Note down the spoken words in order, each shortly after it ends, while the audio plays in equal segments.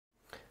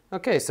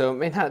Okay, so it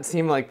may not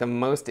seem like the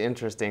most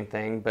interesting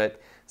thing,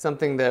 but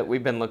something that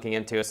we've been looking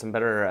into is some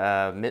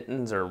better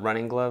mittens or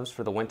running gloves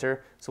for the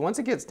winter. So once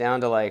it gets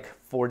down to like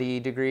 40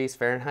 degrees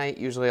Fahrenheit,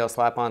 usually I'll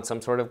slap on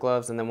some sort of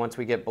gloves, and then once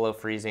we get below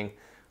freezing,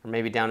 or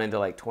maybe down into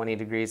like 20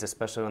 degrees,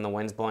 especially when the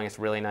wind's blowing, it's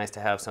really nice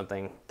to have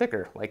something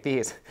thicker like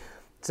these.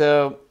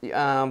 So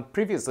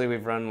previously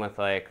we've run with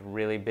like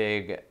really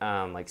big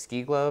like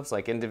ski gloves,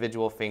 like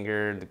individual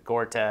fingered,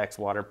 Gore-Tex,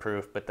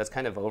 waterproof, but that's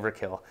kind of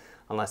overkill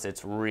unless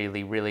it's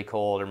really, really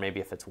cold or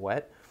maybe if it's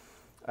wet.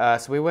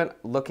 So we went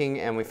looking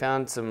and we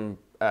found some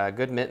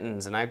good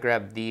mittens, and I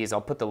grabbed these.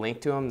 I'll put the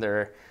link to them.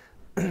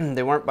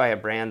 They weren't by a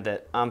brand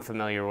that I'm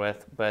familiar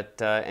with,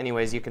 but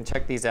anyways, you can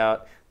check these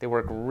out. They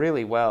work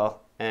really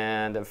well,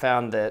 and I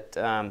found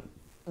that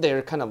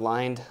they're kind of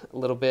lined a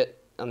little bit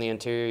on the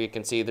interior. You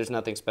can see there's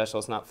nothing special.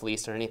 It's not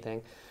fleece or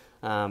anything,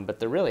 but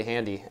they're really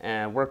handy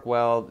and work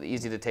well,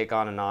 easy to take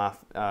on and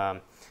off.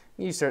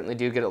 You certainly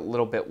do get a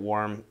little bit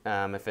warm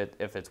if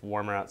it's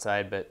warmer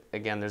outside, but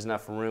again, there's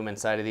enough room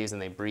inside of these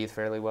and they breathe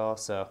fairly well.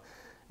 So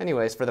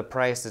anyways, for the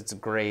price, it's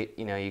great.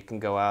 You know, you can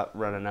go out,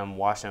 run in them,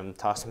 wash them,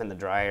 toss them in the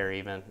dryer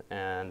even,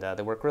 and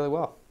they work really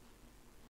well.